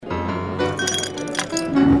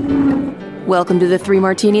Welcome to the Three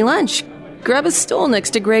Martini Lunch. Grab a stool next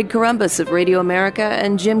to Greg Columbus of Radio America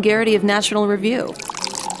and Jim Garrity of National Review.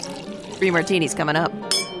 Three Martinis coming up.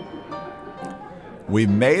 We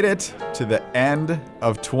made it to the end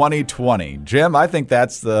of 2020. Jim, I think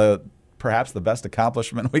that's perhaps the best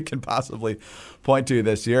accomplishment we can possibly point to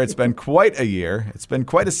this year. It's been quite a year. It's been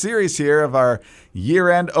quite a series here of our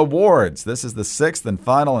year-end awards. This is the sixth and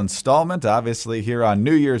final installment. Obviously, here on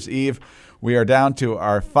New Year's Eve, we are down to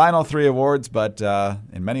our final three awards, but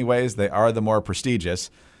in many ways, they are the more prestigious.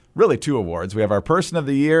 Really, two awards. We have our Person of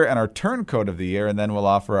the Year and our Turncoat of the Year, and then we'll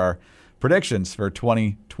offer our predictions for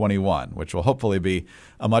 2021, which will hopefully be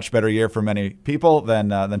a much better year for many people than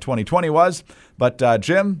 2020 was. But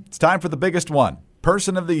Jim, it's time for the biggest one,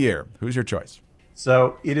 Person of the Year. Who's your choice?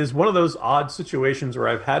 So it is one of those odd situations where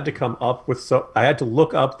I've had to come up with, I had to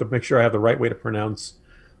look up to make sure I have the right way to pronounce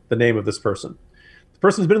the name of this person. The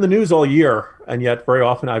person's been in the news all year, and yet very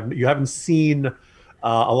often you haven't seen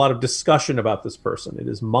a lot of discussion about this person. It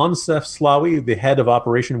is Moncef Slaoui, the head of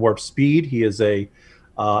Operation Warp Speed. He is I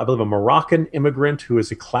believe, a Moroccan immigrant who is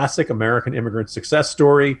a classic American immigrant success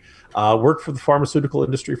story, worked for the pharmaceutical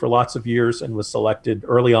industry for lots of years and was selected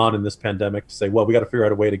early on in this pandemic to say, well, we got to figure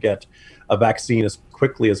out a way to get a vaccine as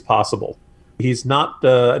quickly as possible. He's not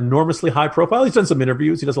enormously high profile. He's done some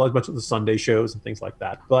interviews. He does a bunch of the Sunday shows and things like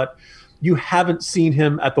that. But you haven't seen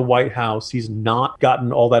him at the White House. He's not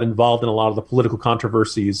gotten all that involved in a lot of the political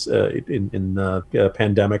controversies in the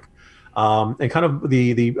pandemic. And kind of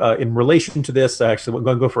in relation to this, actually, I'm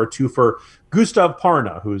going to go for a twofer. Gustav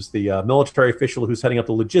Parna, who's the military official who's heading up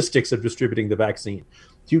the logistics of distributing the vaccine.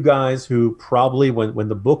 Two guys who probably, when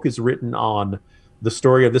the book is written on the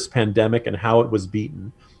story of this pandemic and how it was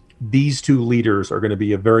beaten, these two leaders are going to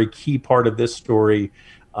be a very key part of this story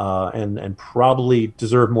and probably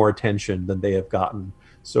deserve more attention than they have gotten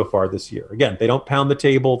so far this year. Again, they don't pound the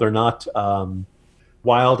table. They're not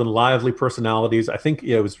wild and lively personalities. I think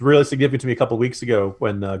it was really significant to me a couple of weeks ago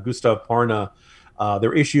when Gustav Parna,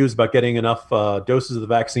 there were issues about getting enough doses of the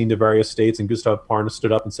vaccine to various states, and Gustav Parna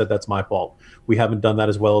stood up and said, that's my fault. We haven't done that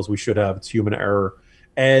as well as we should have. It's human error.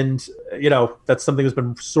 And, that's something that's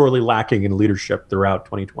been sorely lacking in leadership throughout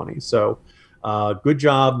 2020. So good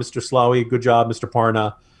job, Mr. Slaoui. Good job, Mr.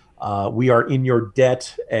 Parna. We are in your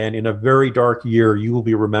debt, and in a very dark year, you will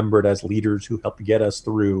be remembered as leaders who helped get us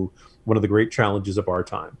through one of the great challenges of our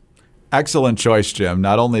time. Excellent choice, Jim,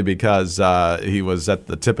 not only because he was at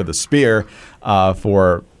the tip of the spear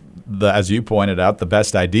for as you pointed out, the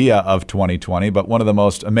best idea of 2020, but one of the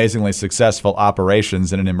most amazingly successful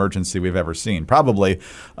operations in an emergency we've ever seen. Probably,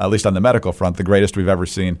 at least on the medical front, the greatest we've ever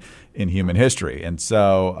seen in human history. And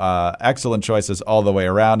so excellent choices all the way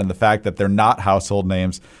around. And the fact that they're not household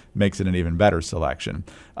names makes it an even better selection.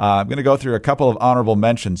 I'm going to go through a couple of honorable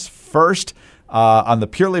mentions. First, on the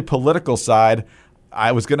purely political side,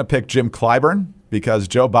 I was going to pick Jim Clyburn because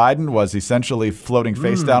Joe Biden was essentially floating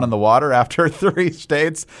face down in the water after 3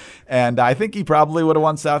 states. And I think he probably would have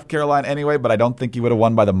won South Carolina anyway, but I don't think he would have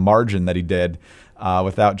won by the margin that he did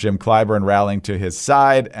without Jim Clyburn rallying to his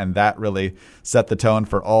side. And that really set the tone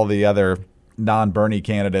for all the other non-Bernie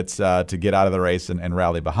candidates to get out of the race and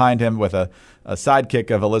rally behind him, with a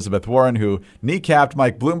sidekick of Elizabeth Warren, who kneecapped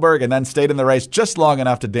Mike Bloomberg and then stayed in the race just long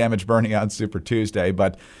enough to damage Bernie on Super Tuesday.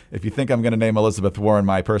 But if you think I'm going to name Elizabeth Warren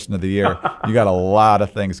my person of the year, you got a lot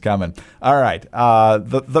of things coming. All right.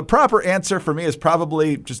 The proper answer for me is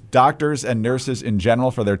probably just doctors and nurses in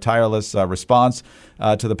general for their tireless response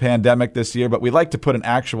to the pandemic this year. But we like to put an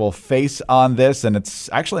actual face on this, and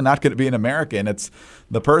it's actually not going to be an American. It's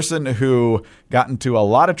the person who got into a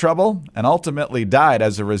lot of trouble and ultimately died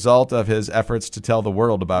as a result of his efforts to tell the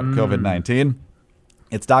world about COVID-19.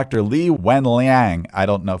 It's Dr. Li Wenliang. I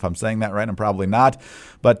don't know if I'm saying that right. I'm probably not.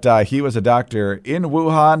 But he was a doctor in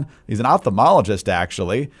Wuhan. He's an ophthalmologist,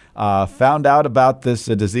 actually. Found out about this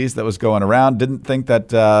disease that was going around. Didn't think that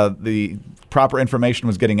the proper information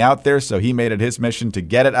was getting out there, so he made it his mission to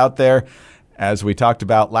get it out there. As we talked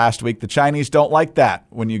about last week, the Chinese don't like that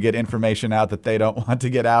when you get information out that they don't want to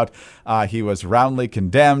get out. He was roundly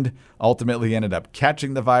condemned. Ultimately, he ended up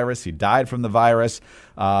catching the virus. He died from the virus.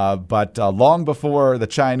 But long before the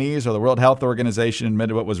Chinese or the World Health Organization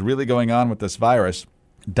admitted what was really going on with this virus,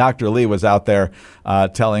 Dr. Li was out there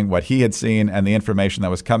telling what he had seen and the information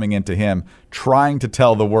that was coming into him, trying to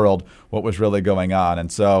tell the world what was really going on.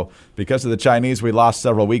 And so because of the Chinese, we lost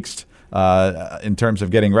several weeks in terms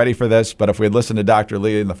of getting ready for this. But if we had listened to Dr.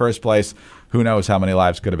 Li in the first place, who knows how many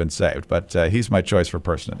lives could have been saved. But he's my choice for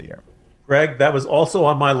Person of the Year. Greg, that was also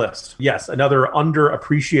on my list. Yes, another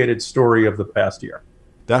underappreciated story of the past year.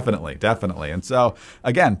 Definitely. And so,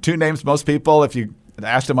 again, 2 names most people, if you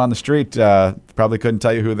asked them on the street. Probably couldn't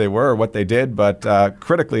tell you who they were or what they did, but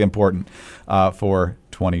critically important for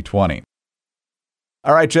 2020.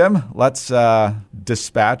 All right, Jim, let's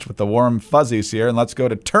dispatch with the warm fuzzies here, and let's go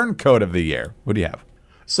to Turncoat of the Year. What do you have?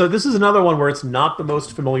 So this is another one where it's not the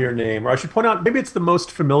most familiar name, or I should point out, maybe it's the most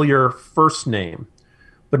familiar first name,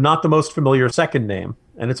 but not the most familiar second name.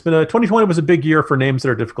 And 2020 was a big year for names that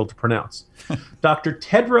are difficult to pronounce. Dr.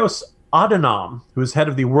 Tedros Adhanom, who is head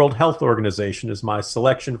of the World Health Organization, is my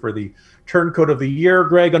selection for the Turncoat of the Year,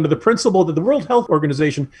 Greg, under the principle that the World Health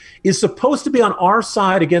Organization is supposed to be on our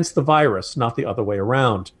side against the virus, not the other way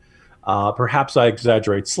around. Perhaps I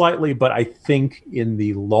exaggerate slightly, but I think in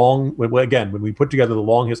the when we put together the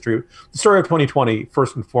long history, the story of 2020,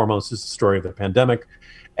 first and foremost, is the story of the pandemic.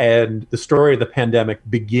 And the story of the pandemic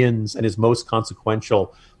begins and is most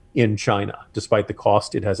consequential in China, despite the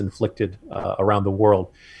cost it has inflicted around the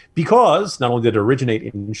world. Because not only did it originate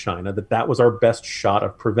in China, that was our best shot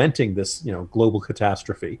of preventing this, global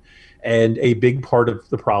catastrophe. And a big part of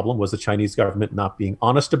the problem was the Chinese government not being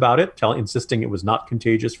honest about it, insisting it was not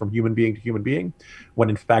contagious from human being to human being, when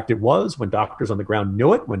in fact it was, when doctors on the ground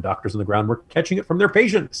knew it, when doctors on the ground were catching it from their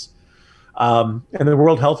patients. And the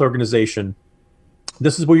World Health Organization,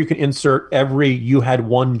 this is where you can insert every "you had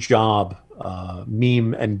one job"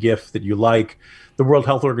 meme and GIF that you like. The World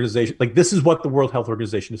Health Organization, this is what the World Health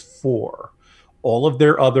Organization is for. All of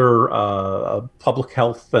their other public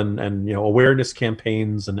health and awareness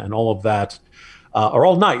campaigns and all of that are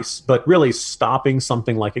all nice, but really stopping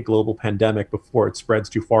something like a global pandemic before it spreads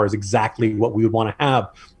too far is exactly what we would want to have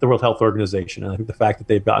the World Health Organization. And I think the fact that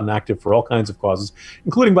they've gotten active for all kinds of causes,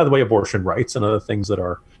 including, by the way, abortion rights and other things that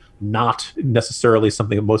are not necessarily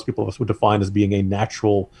something that most people of us would define as being a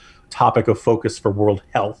natural topic of focus for world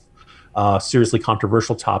health, seriously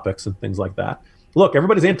controversial topics and things like that. Look,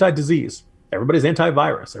 everybody's anti-disease. Everybody's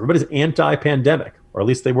anti-virus. Everybody's anti-pandemic, or at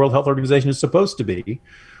least the World Health Organization is supposed to be.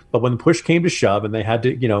 But when push came to shove and they had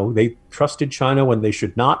to, they trusted China when they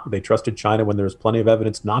should not. They trusted China when there was plenty of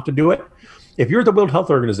evidence not to do it. If you're the World Health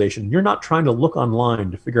Organization, you're not trying to look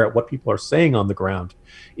online to figure out what people are saying on the ground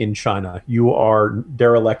in China. You are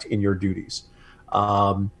derelict in your duties.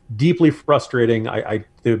 Deeply frustrating.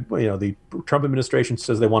 The Trump administration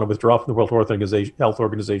says they want to withdraw from the World Health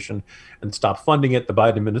Organization and stop funding it.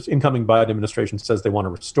 The incoming Biden administration says they want to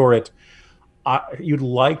restore it. You'd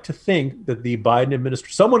like to think that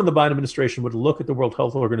someone in the Biden administration would look at the World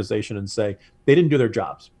Health Organization and say they didn't do their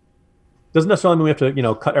jobs. Doesn't necessarily mean we have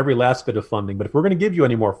to, cut every last bit of funding, but if we're going to give you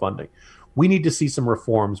any more funding, we need to see some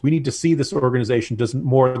reforms. We need to see this organization does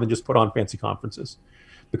more than just put on fancy conferences,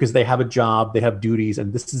 because they have a job, they have duties,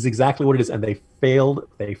 and this is exactly what it is. And they failed,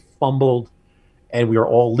 they fumbled, and we are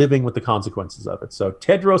all living with the consequences of it. So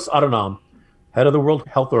Tedros Adhanom, head of the World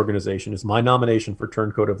Health Organization, is my nomination for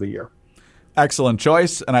Turncoat of the Year. Excellent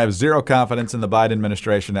choice, and I have zero confidence in the Biden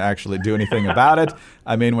administration to actually do anything about it.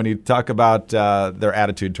 I mean, when you talk about their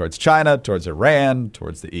attitude towards China, towards Iran,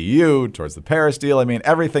 towards the EU, towards the Paris deal, I mean,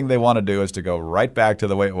 everything they want to do is to go right back to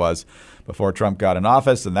the way it was before Trump got in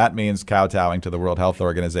office, and that means kowtowing to the World Health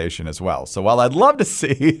Organization as well. So while I'd love to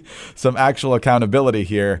see some actual accountability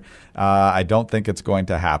here, I don't think it's going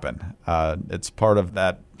to happen. It's part of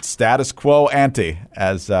that status quo ante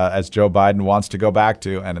as Joe Biden wants to go back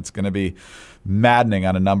to, and it's going to be maddening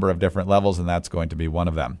on a number of different levels, and that's going to be one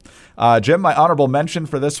of them. Jim, my honorable mention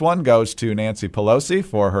for this one goes to Nancy Pelosi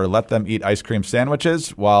for her let them eat ice cream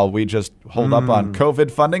sandwiches while we just hold up on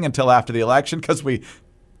COVID funding until after the election, because we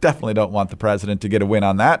definitely don't want the president to get a win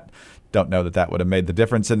on that. Don't know that would have made the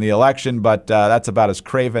difference in the election, but that's about as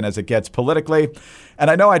craven as it gets politically. And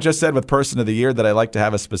I know I just said with Person of the Year that I like to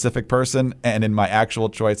have a specific person, and in my actual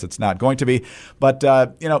choice, it's not going to be. But,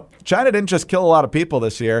 China didn't just kill a lot of people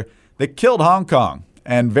this year. They killed Hong Kong,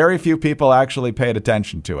 and very few people actually paid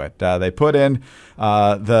attention to it. They put in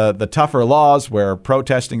the tougher laws where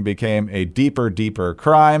protesting became a deeper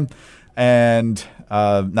crime. And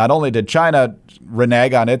not only did China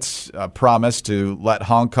renege on its promise to let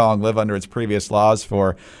Hong Kong live under its previous laws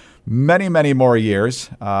for many, many more years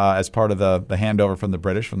as part of the handover from the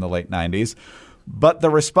British from the late 90s, but the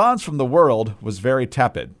response from the world was very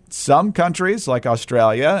tepid. Some countries like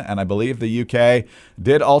Australia and I believe the UK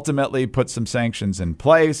did ultimately put some sanctions in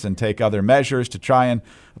place and take other measures to try and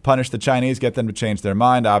punish the Chinese, get them to change their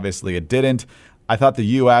mind. Obviously, it didn't. I thought the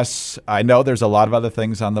U.S., I know there's a lot of other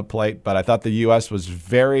things on the plate, but I thought the U.S. was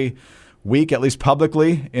very weak, at least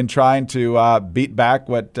publicly, in trying to beat back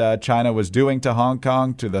what China was doing to Hong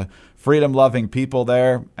Kong, to the freedom-loving people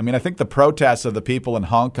there. I mean, I think the protests of the people in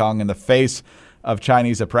Hong Kong in the face of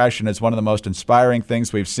Chinese oppression is one of the most inspiring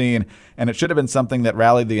things we've seen, and it should have been something that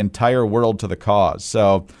rallied the entire world to the cause.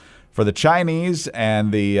 So for the Chinese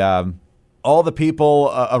and all the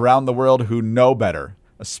people around the world who know better,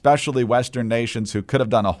 especially Western nations who could have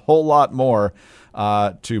done a whole lot more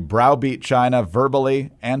to browbeat China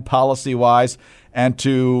verbally and policy-wise, and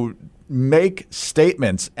to make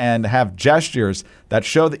statements and have gestures that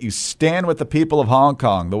show that you stand with the people of Hong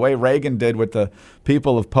Kong, the way Reagan did with the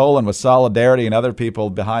people of Poland with Solidarity and other people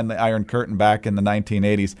behind the Iron Curtain back in the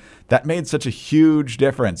 1980s. That made such a huge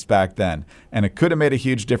difference back then, and it could have made a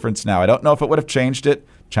huge difference now. I don't know if it would have changed it.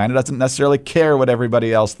 China doesn't necessarily care what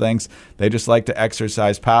everybody else thinks. They just like to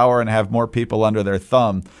exercise power and have more people under their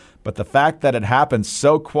thumb. But the fact that it happened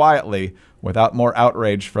so quietly without more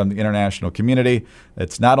outrage from the international community,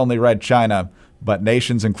 it's not only Red China, but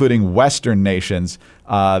nations, including Western nations,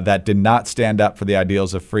 that did not stand up for the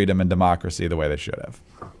ideals of freedom and democracy the way they should have.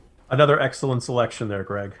 Another excellent selection there,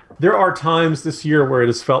 Greg. There are times this year where it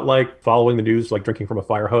has felt like following the news, like drinking from a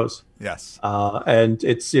fire hose. Yes. And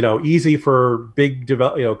it's, easy for big,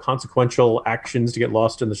 consequential actions to get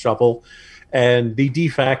lost in the shuffle. And the de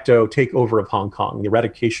facto takeover of Hong Kong, the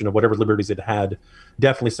eradication of whatever liberties it had,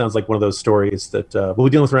 definitely sounds like one of those stories that we'll be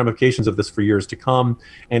dealing with ramifications of this for years to come,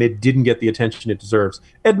 and it didn't get the attention it deserves,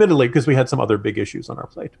 admittedly, because we had some other big issues on our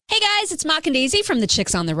plate. Hey guys, it's Mock and Daisy from the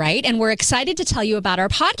Chicks on the Right, and we're excited to tell you about our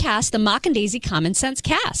podcast, the Mock and Daisy Common Sense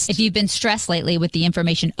Cast. If you've been stressed lately with the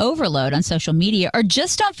information overload on social media, or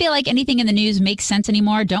just don't feel like anything in the news makes sense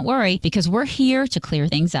anymore, don't worry, because we're here to clear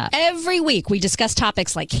things up. Every week, we discuss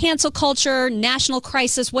topics like cancel culture, national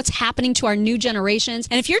crisis, what's happening to our new generations,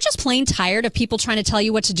 and if you're just plain tired of people trying to tell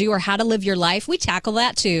you what to do or how to live your life, we tackle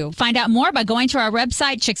that too. Find out more by going to our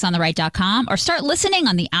website, chicksontheright.com, or start listening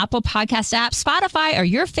on the Apple Podcast app, Spotify, or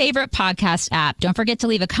your favorite podcast app. Don't forget to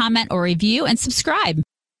leave a comment or review and subscribe.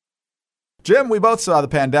 Jim, we both saw the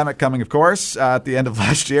pandemic coming, of course, at the end of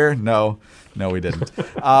last year. No, we didn't.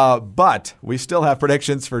 But we still have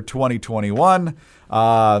predictions for 2021.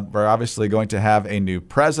 We're obviously going to have a new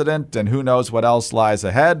president, and who knows what else lies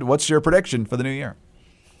ahead. What's your prediction for the new year?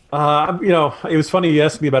 It was funny. You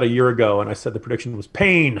asked me about a year ago, and I said the prediction was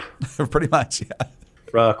pain. Pretty much,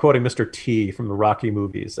 yeah. Quoting Mr. T from the Rocky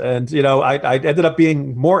movies. And, I ended up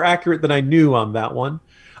being more accurate than I knew on that one.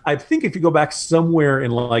 I think if you go back somewhere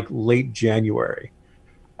in like late January,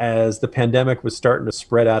 as the pandemic was starting to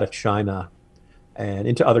spread out of China and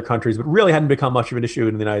into other countries, but really hadn't become much of an issue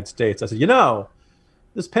in the United States, I said,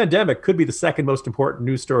 this pandemic could be the second most important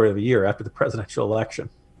news story of the year after the presidential election.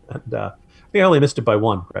 And I think I only missed it by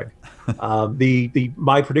one, Greg.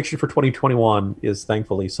 My prediction for 2021 is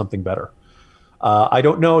thankfully something better. I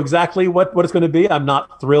don't know exactly what it's going to be. I'm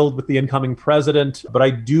not thrilled with the incoming president, but I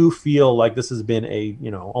do feel like this has been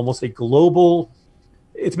almost a global.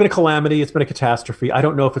 It's been a calamity. It's been a catastrophe. I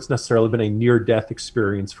don't know if it's necessarily been a near-death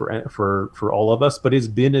experience for all of us, but it's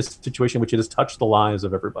been a situation which it has touched the lives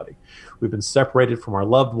of everybody. We've been separated from our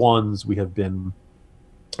loved ones. We have been.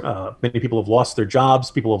 Many people have lost their jobs.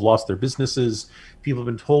 People have lost their businesses. People have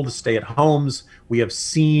been told to stay at homes. We've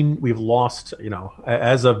lost,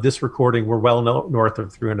 as of this recording, we're well north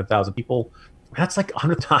of 300,000 people. That's like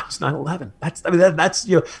 100 times 9/11. That's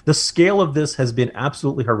the scale of this has been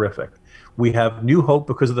absolutely horrific. We have new hope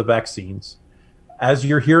because of the vaccines. As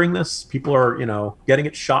you're hearing this, people are, getting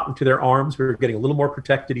it shot into their arms. We're getting a little more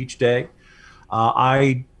protected each day.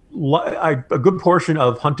 A good portion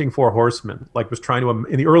of Hunting for a Horseman, was trying to,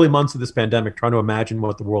 in the early months of this pandemic, trying to imagine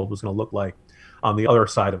what the world was going to look like on the other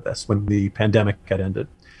side of this when the pandemic had ended.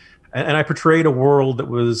 And I portrayed a world that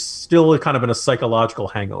was still kind of in a psychological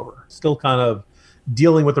hangover, still kind of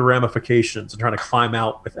dealing with the ramifications and trying to climb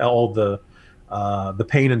out with all the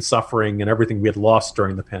pain and suffering and everything we had lost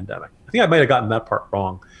during the pandemic. I think I might have gotten that part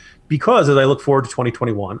wrong, because as I look forward to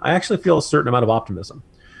 2021, I actually feel a certain amount of optimism.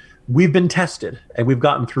 We've been tested, and we've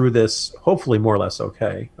gotten through this hopefully more or less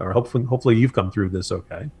okay, or hopefully you've come through this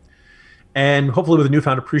okay. And hopefully with a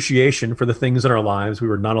newfound appreciation for the things in our lives we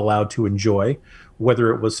were not allowed to enjoy,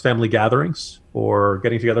 whether it was family gatherings or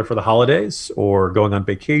getting together for the holidays or going on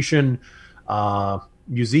vacation,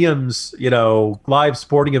 museums, live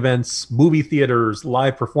sporting events, movie theaters,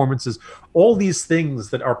 live performances, all these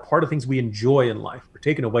things that are part of things we enjoy in life were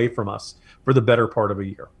taken away from us for the better part of a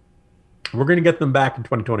year. We're going to get them back in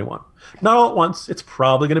 2021. Not all at once. It's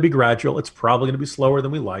probably going to be gradual. It's probably going to be slower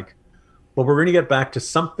than we like. But we're going to get back to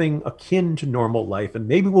something akin to normal life. And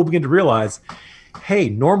maybe we'll begin to realize, hey,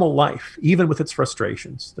 normal life, even with its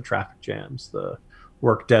frustrations, the traffic jams, the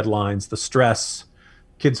work deadlines, the stress,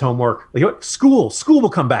 kids' homework, school will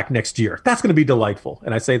come back next year. That's going to be delightful.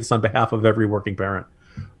 And I say this on behalf of every working parent.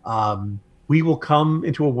 We will come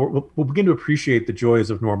into we'll begin to appreciate the joys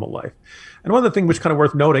of normal life. And one of the things which kind of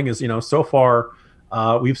worth noting is, so far,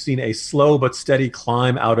 We've seen a slow but steady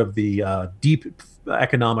climb out of the deep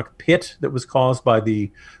economic pit that was caused by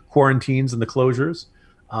the quarantines and the closures.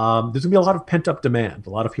 There's going to be a lot of pent-up demand. A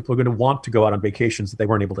lot of people are going to want to go out on vacations that they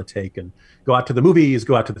weren't able to take and go out to the movies,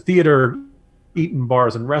 go out to the theater, eat in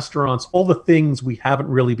bars and restaurants, all the things we haven't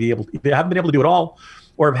been able to do at all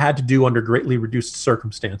or have had to do under greatly reduced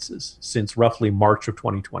circumstances since roughly March of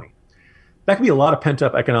 2020. That could be a lot of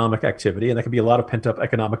pent-up economic activity, and that could be a lot of pent-up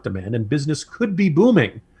economic demand, and business could be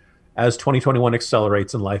booming as 2021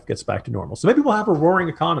 accelerates and life gets back to normal. So maybe we'll have a roaring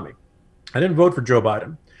economy. I didn't vote for Joe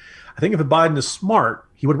Biden. I think if Biden is smart,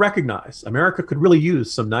 he would recognize America could really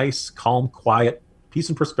use some nice, calm, quiet, peace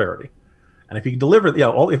and prosperity. And if he can deliver,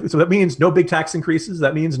 so that means no big tax increases.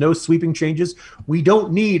 That means no sweeping changes. We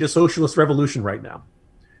don't need a socialist revolution right now.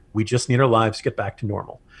 We just need our lives to get back to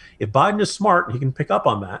normal. If Biden is smart, he can pick up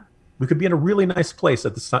on that. We could be in a really nice place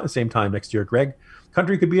at the same time next year, Greg. The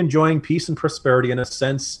country could be enjoying peace and prosperity in a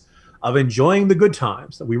sense of enjoying the good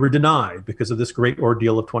times that we were denied because of this great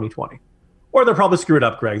ordeal of 2020. Or they'll probably screw it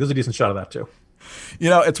up, Greg. There's a decent shot of that, too. You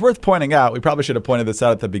know, it's worth pointing out, we probably should have pointed this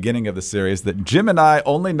out at the beginning of the series, that Jim and I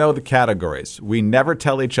only know the categories. We never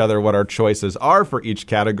tell each other what our choices are for each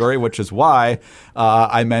category, which is why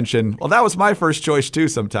I mentioned, well, that was my first choice too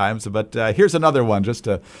sometimes, but here's another one just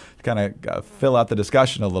to kind of fill out the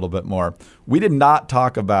discussion a little bit more. We did not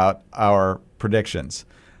talk about our predictions.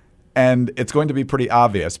 And it's going to be pretty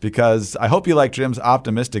obvious because I hope you like Jim's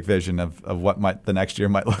optimistic vision of what the next year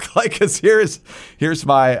might look like. Because here's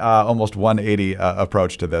my almost 180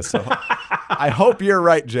 approach to this. So I hope you're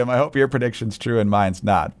right, Jim. I hope your prediction's true and mine's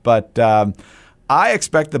not. But I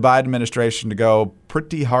expect the Biden administration to go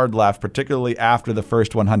pretty hard left, particularly after the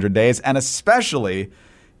first 100 days, and especially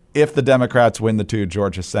if the Democrats win the 2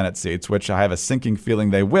 Georgia Senate seats, which I have a sinking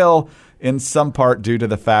feeling they will, in some part due to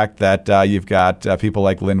the fact that you've got people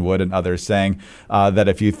like Lynn Wood and others saying that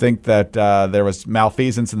if you think that there was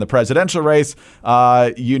malfeasance in the presidential race,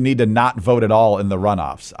 you need to not vote at all in the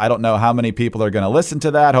runoffs. I don't know how many people are going to listen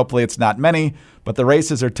to that. Hopefully it's not many, but the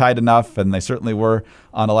races are tight enough, and they certainly were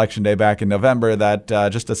on Election Day back in November, that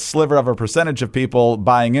just a sliver of a percentage of people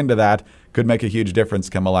buying into that could make a huge difference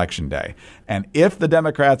come Election Day. And if the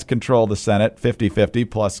Democrats control the Senate 50-50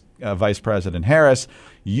 plus Vice President Harris,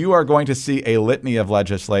 you are going to see a litany of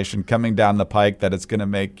legislation coming down the pike that is going to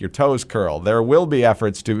make your toes curl. There will be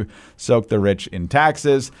efforts to soak the rich in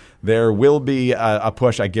taxes. There will be a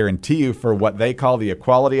push, I guarantee you, for what they call the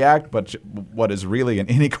Equality Act, but what is really an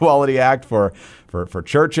inequality act for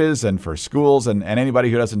churches and for schools and anybody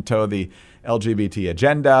who doesn't toe the LGBT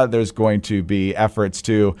agenda. There's going to be efforts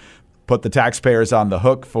to put the taxpayers on the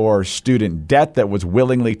hook for student debt that was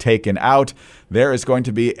willingly taken out. There is going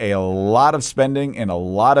to be a lot of spending in a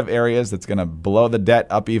lot of areas that's going to blow the debt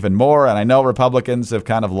up even more. And I know Republicans have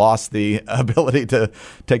kind of lost the ability to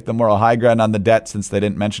take the moral high ground on the debt since they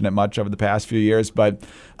didn't mention it much over the past few years. But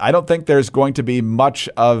I don't think there's going to be much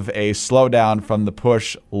of a slowdown from the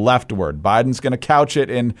push leftward. Biden's going to couch it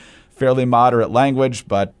in fairly moderate language,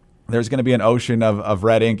 but there's going to be an ocean of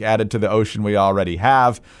red ink added to the ocean we already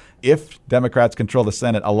have. If Democrats control the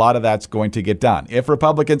Senate, a lot of that's going to get done. If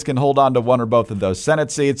Republicans can hold on to one or both of those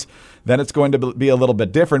Senate seats, then it's going to be a little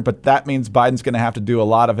bit different. But that means Biden's going to have to do a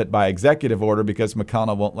lot of it by executive order because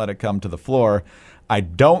McConnell won't let it come to the floor. I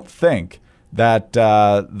don't think that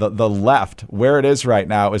the left, where it is right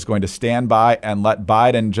now, is going to stand by and let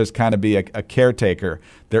Biden just kind of be a caretaker.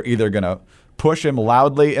 They're either going to push him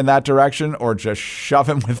loudly in that direction or just shove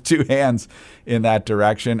him with 2 hands in that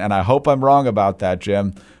direction. And I hope I'm wrong about that,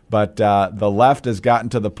 Jim. But the left has gotten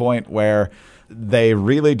to the point where they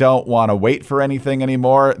really don't want to wait for anything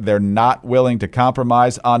anymore. They're not willing to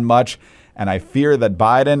compromise on much. And I fear that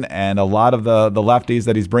Biden and a lot of the lefties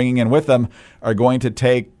that he's bringing in with him are going to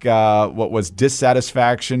take what was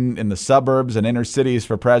dissatisfaction in the suburbs and inner cities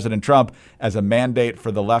for President Trump as a mandate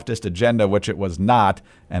for the leftist agenda, which it was not.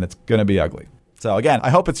 And it's going to be ugly. So, again, I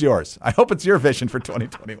hope it's yours. I hope it's your vision for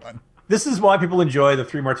 2021. This is why people enjoy the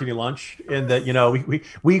Three Martini Lunch, in that, you know,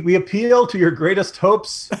 we appeal to your greatest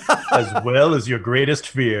hopes as well as your greatest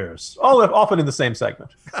fears, all often in the same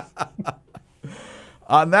segment.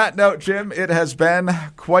 On that note, Jim, it has been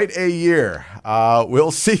quite a year.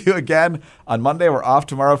 We'll see you again on Monday. We're off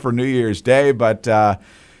tomorrow for New Year's Day, but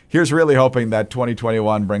here's really hoping that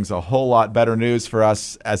 2021 brings a whole lot better news for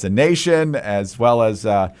us as a nation, as well as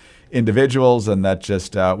individuals, and that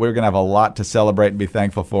just we're going to have a lot to celebrate and be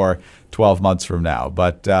thankful for 12 months from now.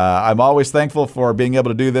 But I'm always thankful for being able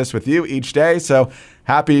to do this with you each day. So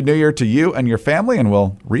happy New Year to you and your family, and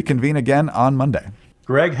we'll reconvene again on Monday.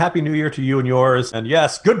 Greg, Happy New Year to you and yours. And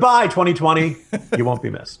yes, goodbye, 2020. You won't be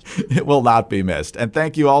missed. It will not be missed. And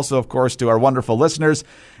thank you also, of course, to our wonderful listeners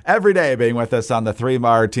every day being with us on the Three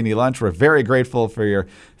Martini Lunch. We're very grateful for your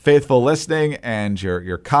faithful listening and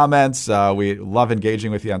your comments. We love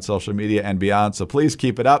engaging with you on social media and beyond, so please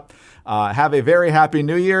keep it up. Have a very happy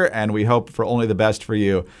new year, and we hope for only the best for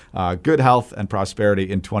you. Good health and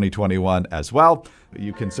prosperity in 2021 as well.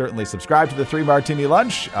 You can certainly subscribe to the Three Martini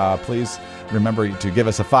Lunch. Please remember to give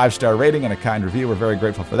us a 5-star rating and a kind review. We're very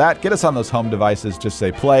grateful for that. Get us on those home devices. Just say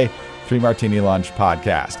play Three Martini Lunch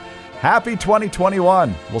podcast. Happy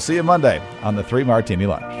 2021. We'll see you Monday on the Three Martini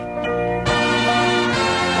Lunch.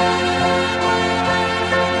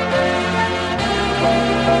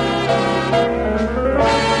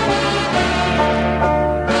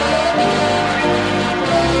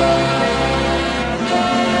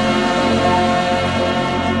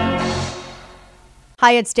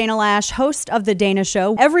 Hi, it's Dana Lash, host of The Dana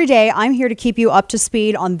Show. Every day, I'm here to keep you up to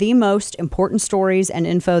speed on the most important stories and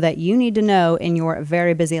info that you need to know in your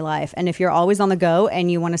very busy life. And if you're always on the go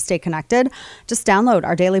and you want to stay connected, just download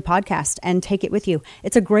our daily podcast and take it with you.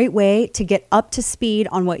 It's a great way to get up to speed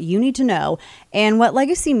on what you need to know and what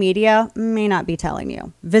legacy media may not be telling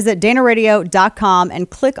you. Visit danaradio.com and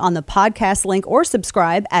click on the podcast link or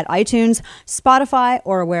subscribe at iTunes, Spotify,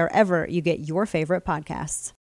 or wherever you get your favorite podcasts.